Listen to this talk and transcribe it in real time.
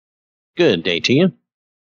Good day to you.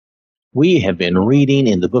 We have been reading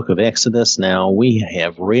in the book of Exodus. Now, we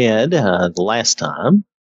have read the last time,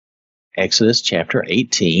 Exodus chapter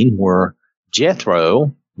 18, where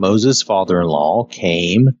Jethro, Moses' father-in-law,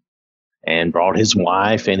 came and brought his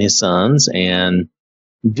wife and his sons and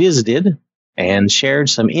visited and shared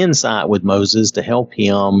some insight with Moses to help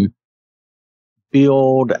him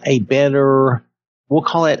build a better, we'll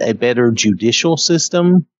call it a better judicial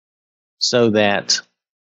system, so that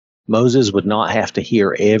Moses would not have to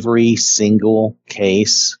hear every single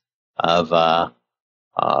case of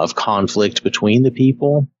conflict between the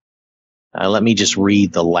people. Let me just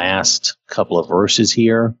read the last couple of verses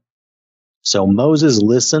here. So Moses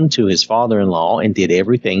listened to his father-in-law and did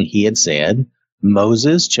everything he had said.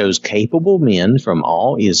 Moses chose capable men from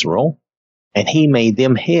all Israel, and he made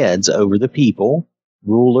them heads over the people,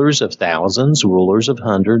 rulers of thousands, rulers of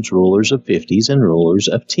hundreds, rulers of fifties, and rulers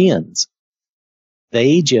of tens.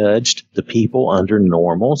 They judged the people under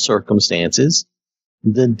normal circumstances.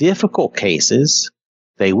 The difficult cases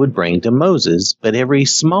they would bring to Moses, but every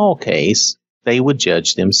small case they would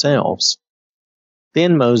judge themselves.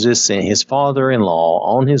 Then Moses sent his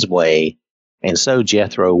father-in-law on his way, and so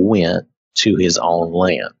Jethro went to his own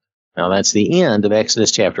land. Now that's the end of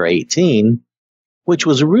Exodus chapter 18, which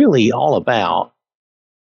was really all about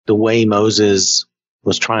the way Moses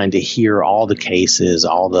was trying to hear all the cases,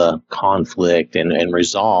 all the conflict, and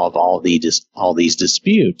resolve all these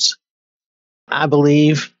disputes. I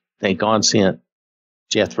believe that God sent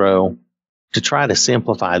Jethro to try to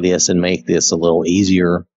simplify this and make this a little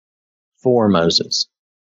easier for Moses,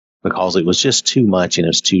 because it was just too much and it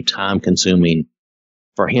was too time-consuming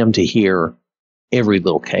for him to hear every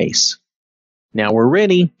little case. Now we're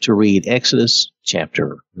ready to read Exodus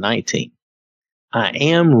chapter 19. I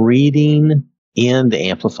am reading in the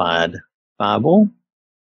Amplified Bible,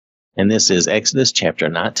 and this is Exodus chapter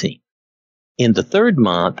 19. In the 3rd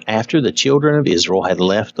month after the children of Israel had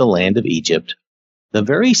left the land of Egypt, the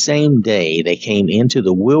very same day they came into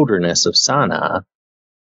the wilderness of Sinai.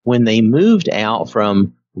 When they moved out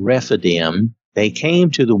from Rephidim, they came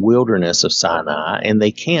to the wilderness of Sinai, and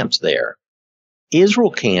they camped there.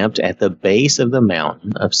 Israel camped at the base of the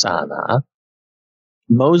mountain of Sinai.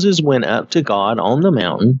 Moses went up to God on the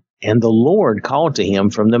mountain, and the Lord called to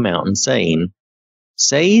him from the mountain, saying,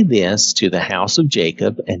 Say this to the house of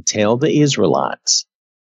Jacob and tell the Israelites,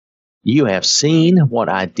 You have seen what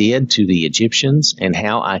I did to the Egyptians and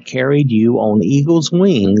how I carried you on eagle's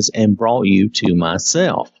wings and brought you to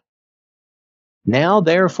myself. Now,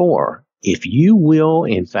 therefore, if you will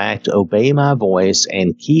in fact obey my voice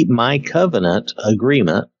and keep my covenant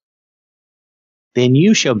agreement, then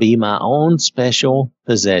you shall be my own special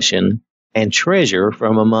possession and treasure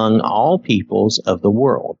from among all peoples of the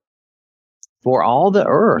world. For all the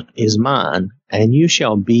earth is mine, and you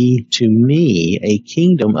shall be to me a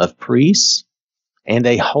kingdom of priests and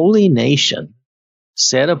a holy nation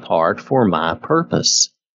set apart for my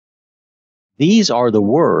purpose. These are the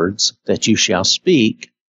words that you shall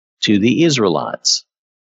speak to the Israelites.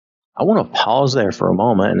 I want to pause there for a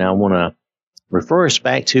moment, and I want to refer us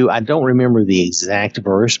back to, I don't remember the exact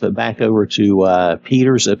verse, but back over to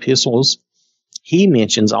Peter's epistles. He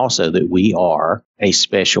mentions also that we are a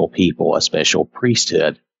special people, a special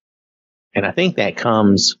priesthood. And I think that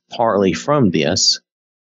comes partly from this,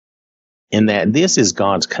 in that this is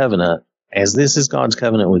God's covenant. As this is God's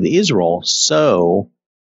covenant with Israel, so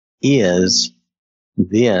is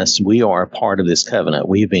this. We are a part of this covenant.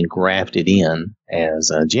 We've been grafted in as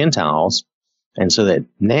Gentiles. And so that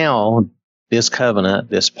now this covenant,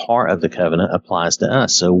 this part of the covenant applies to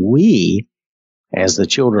us. So we, as the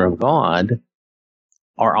children of God,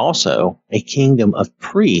 are also a kingdom of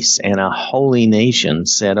priests and a holy nation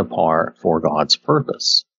set apart for God's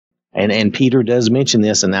purpose. And Peter does mention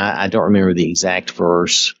this, and I don't remember the exact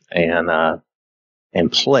verse and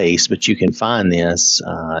place, but you can find this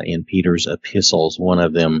in Peter's epistles, one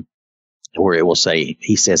of them where it will say,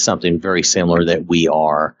 he says something very similar, that we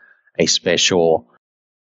are a special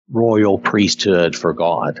royal priesthood for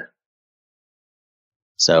God.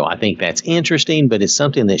 So I think that's interesting, but it's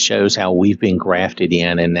something that shows how we've been grafted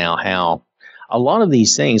in, and now how a lot of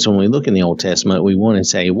these things, when we look in the Old Testament, we want to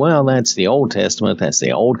say, well, that's the Old Testament, that's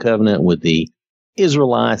the Old Covenant with the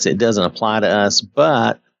Israelites, it doesn't apply to us,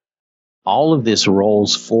 but all of this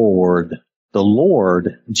rolls forward. The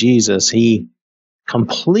Lord Jesus, he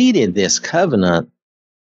completed this covenant,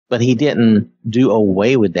 but he didn't do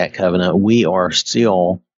away with that covenant. We are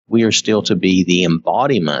still to be the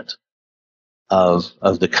embodiment of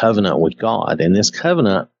the covenant with God. And this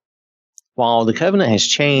covenant, while the covenant has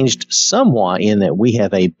changed somewhat in that we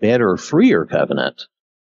have a better, freer covenant,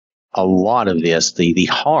 a lot of this, the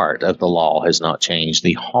heart of the law has not changed.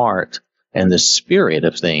 The heart and the spirit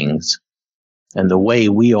of things and the way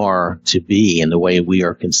we are to be and the way we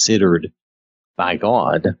are considered by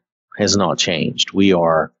God has not changed. We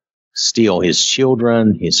are still his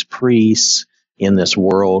children, his priests in this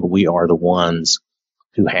world. We are the ones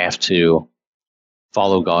who have to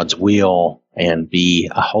follow God's will and be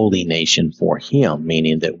a holy nation for him,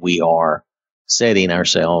 meaning that we are setting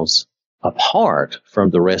ourselves apart from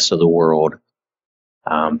the rest of the world.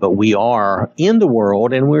 But we are in the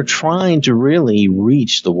world, and we're trying to really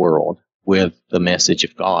reach the world with the message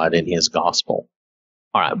of God and his gospel.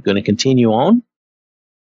 All right, I'm going to continue on.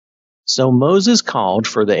 So Moses called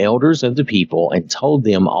for the elders of the people and told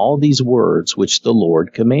them all these words which the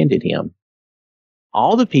Lord commanded him.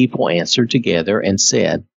 All the people answered together and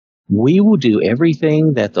said, "We will do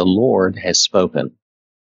everything that the Lord has spoken."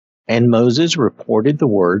 And Moses reported the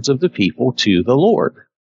words of the people to the Lord.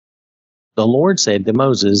 The Lord said to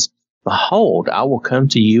Moses, "Behold, I will come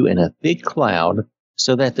to you in a thick cloud,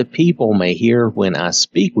 so that the people may hear when I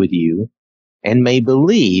speak with you, and may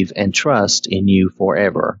believe and trust in you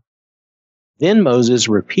forever." Then Moses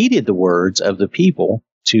repeated the words of the people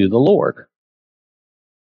to the Lord.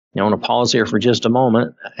 Now, I want to pause here for just a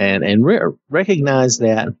moment and recognize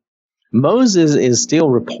that Moses is still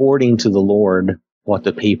reporting to the Lord what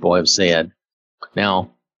the people have said.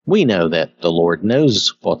 Now, we know that the Lord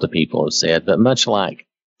knows what the people have said, but much like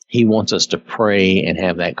he wants us to pray and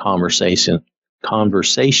have that conversation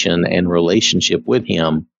and relationship with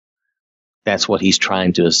him, that's what he's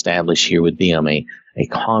trying to establish here with them, a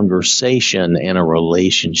conversation and a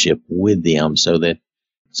relationship with them so that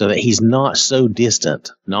he's not so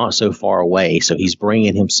distant, not so far away. So he's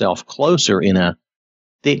bringing himself closer in a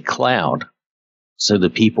thick cloud so the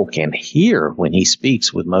people can hear when he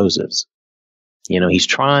speaks with Moses. He's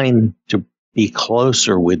trying to be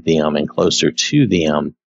closer with them and closer to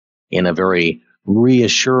them in a very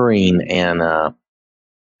reassuring and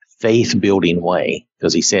faith-building way.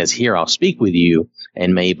 Because he says, "Here, I'll speak with you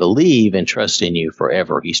and may believe and trust in you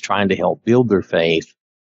forever." He's trying to help build their faith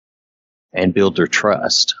and build their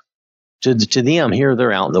trust. To them, here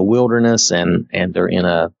they're out in the wilderness and they're in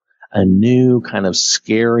a new kind of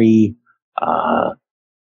scary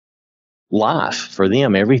life. For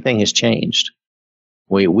them, everything has changed.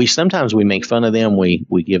 We sometimes we make fun of them.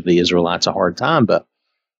 We give the Israelites a hard time, but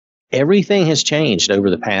everything has changed over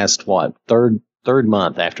the past, third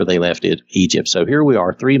month after they left Egypt. So here we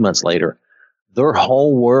are 3 months later. Their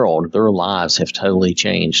whole world, their lives have totally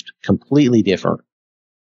changed, completely different.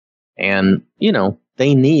 And,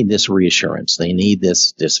 they need this reassurance. They need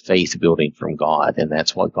this faith building from God. And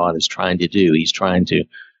that's what God is trying to do. He's trying to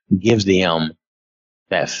give them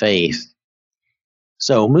that faith.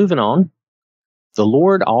 So moving on, the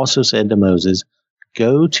Lord also said to Moses,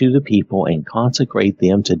 "Go to the people and consecrate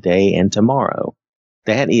them today and tomorrow.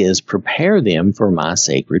 That is, prepare them for my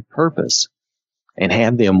sacred purpose, and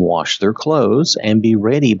have them wash their clothes and be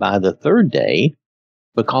ready by the third day,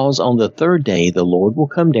 because on the third day the Lord will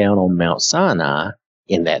come down on Mount Sinai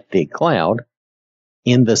in that thick cloud,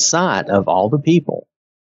 in the sight of all the people.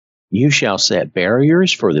 You shall set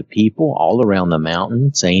barriers for the people all around the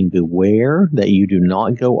mountain, saying, 'Beware that you do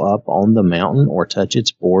not go up on the mountain or touch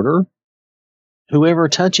its border. Whoever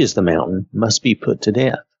touches the mountain must be put to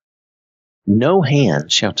death. No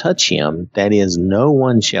hand shall touch him, that is, no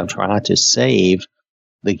one shall try to save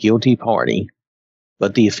the guilty party,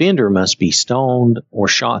 but the offender must be stoned or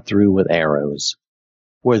shot through with arrows.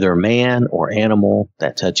 Whether man or animal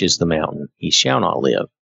that touches the mountain, he shall not live.'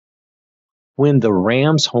 When the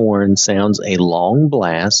ram's horn sounds a long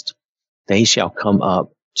blast, they shall come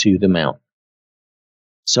up to the mountain."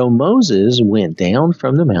 So Moses went down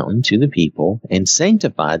from the mountain to the people and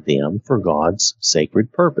sanctified them for God's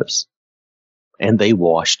sacred purpose. And they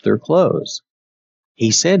washed their clothes.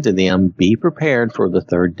 He said to them, "Be prepared for the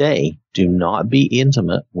third day. Do not be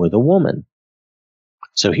intimate with a woman."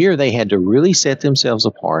 So here they had to really set themselves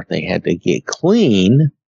apart. They had to get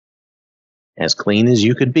clean as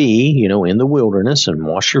you could be, in the wilderness, and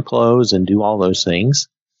wash your clothes and do all those things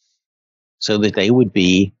so that they would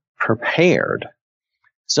be prepared.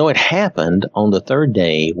 So it happened on the third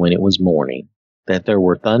day when it was morning that there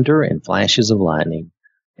were thunder and flashes of lightning,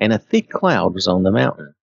 and a thick cloud was on the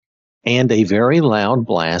mountain. And a very loud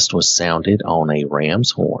blast was sounded on a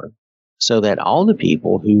ram's horn, so that all the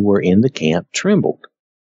people who were in the camp trembled.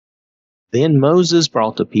 Then Moses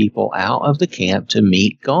brought the people out of the camp to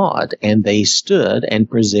meet God, and they stood and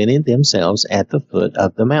presented themselves at the foot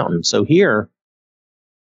of the mountain. So here,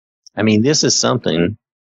 this is something,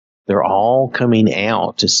 they're all coming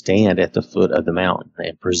out to stand at the foot of the mountain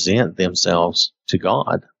and present themselves to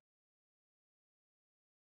God.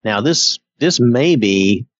 Now, this may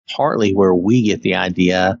be partly where we get the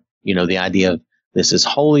idea, the idea of this is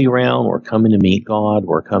holy ground. We're coming to meet God.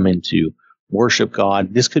 We're coming to worship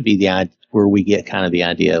God. This could be the idea where we get kind of the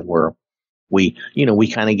idea where we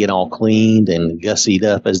kind of get all cleaned and gussied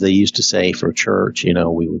up, as they used to say, for church.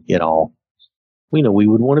 We would get all, we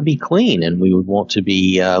would want to be clean, and we would want to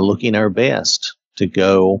be looking our best to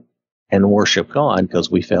go and worship God,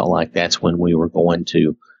 because we felt like that's when we were going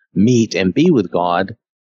to meet and be with God.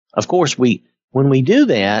 Of course, when we do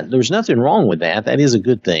that, there's nothing wrong with that. That is a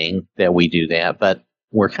good thing that we do that, but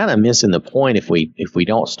we're kind of missing the point if we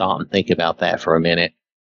don't stop and think about that for a minute.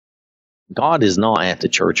 God is not at the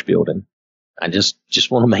church building. I just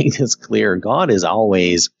want to make this clear. God is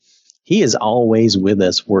always with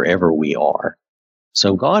us wherever we are.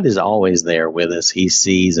 So God is always there with us. He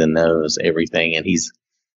sees and knows everything, and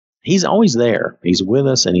He's always there. He's with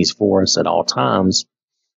us, and He's for us at all times.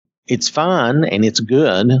 It's fine and it's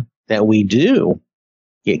good that we do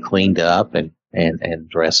get cleaned up and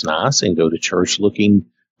dress nice and go to church looking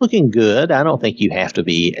good. I don't think you have to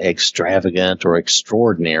be extravagant or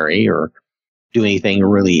extraordinary or do anything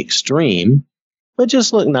really extreme, but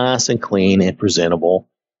just look nice and clean and presentable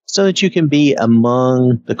so that you can be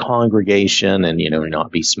among the congregation and,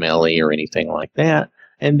 not be smelly or anything like that.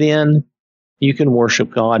 And then you can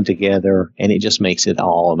worship God together, and it just makes it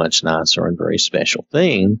all a much nicer and very special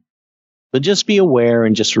thing. But just be aware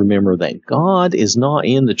and just remember that God is not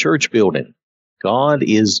in the church building. God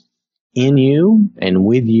is in you and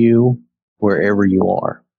with you wherever you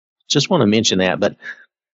are. Just want to mention that.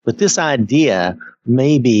 But this idea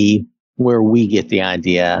may be where we get the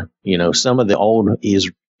idea, some of the old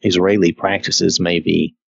Israeli practices may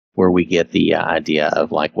be where we get the idea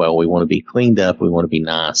of like, well, we want to be cleaned up. We want to be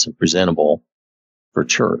nice and presentable for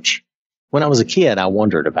church. When I was a kid, I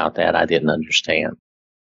wondered about that. I didn't understand.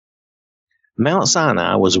 Mount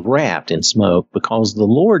Sinai was wrapped in smoke because the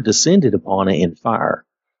Lord descended upon it in fire.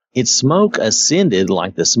 Its smoke ascended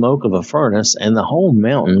like the smoke of a furnace, and the whole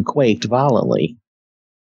mountain quaked violently.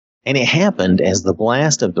 And it happened as the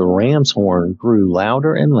blast of the ram's horn grew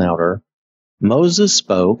louder and louder. Moses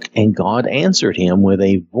spoke, and God answered him with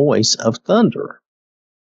a voice of thunder.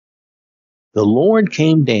 The Lord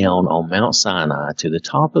came down on Mount Sinai to the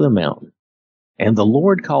top of the mountain. And the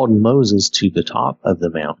Lord called Moses to the top of the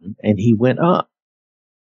mountain, and he went up.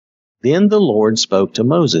 Then the Lord spoke to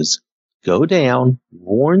Moses, "Go down,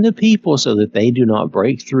 warn the people so that they do not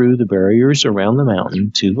break through the barriers around the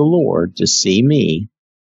mountain to the Lord to see me,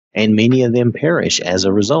 and many of them perish as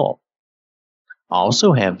a result.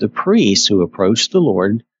 Also have the priests who approach the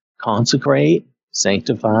Lord consecrate,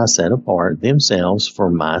 sanctify, set apart themselves for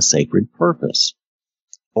my sacred purpose.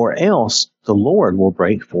 Or else the Lord will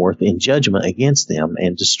break forth in judgment against them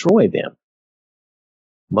and destroy them."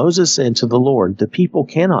 Moses said to the Lord, "The people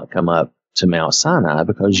cannot come up to Mount Sinai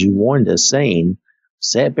because you warned us, saying,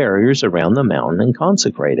 'Set barriers around the mountain and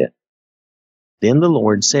consecrate it.'" Then the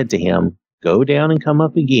Lord said to him, "Go down and come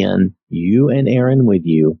up again, you and Aaron with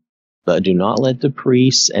you, but do not let the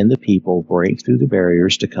priests and the people break through the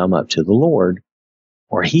barriers to come up to the Lord,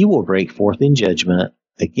 or he will break forth in judgment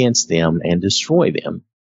against them and destroy them."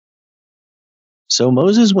 So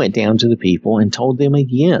Moses went down to the people and told them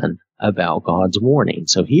again about God's warning.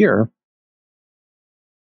 So here,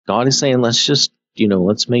 God is saying, let's just,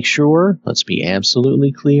 let's make sure, let's be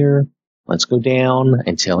absolutely clear. Let's go down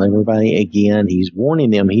and tell everybody again. He's warning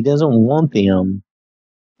them. He doesn't want them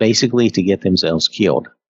basically to get themselves killed.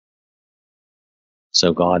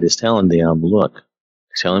 So God is telling them,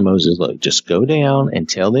 telling Moses, just go down and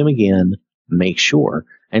tell them again, make sure.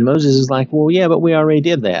 And Moses is like, well, yeah, but we already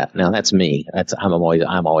did that. Now that's me. I'm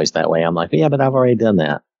always that way. I'm like, yeah, but I've already done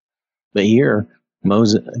that. But here,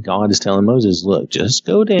 God is telling Moses, just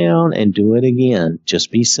go down and do it again.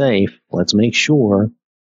 Just be safe. Let's make sure.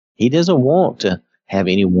 He doesn't want to have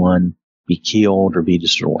anyone be killed or be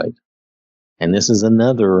destroyed. And this is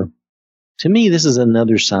another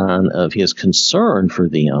sign of his concern for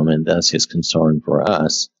them, and thus his concern for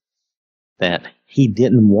us, that he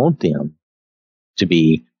didn't want them to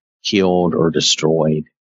be killed or destroyed.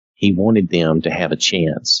 He wanted them to have a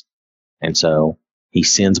chance. And so he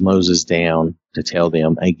sends Moses down to tell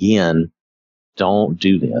them again, don't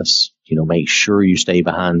do this. Make sure you stay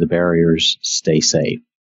behind the barriers, stay safe.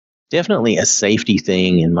 Definitely a safety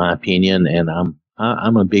thing, in my opinion, and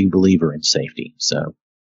I'm a big believer in safety. So,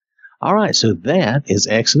 all right, so that is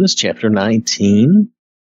Exodus chapter 19,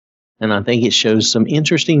 and I think it shows some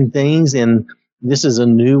interesting things, and this is a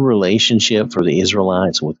new relationship for the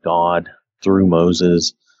Israelites with God through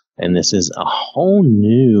Moses, and this is a whole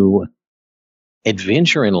new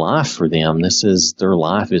adventure in life for them. Their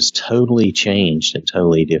life is totally changed and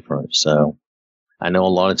totally different. So I know a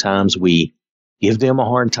lot of times we give them a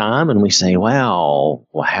hard time and we say, wow,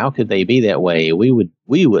 well, how could they be that way? We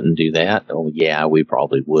wouldn't do that. Oh yeah, we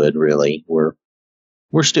probably would, really.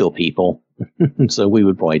 We're still people. So we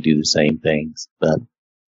would probably do the same things. But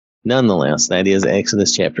nonetheless, that is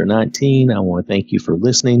Exodus chapter 19. I want to thank you for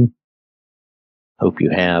listening. Hope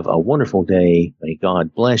you have a wonderful day. May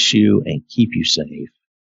God bless you and keep you safe.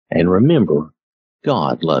 And remember,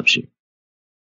 God loves you.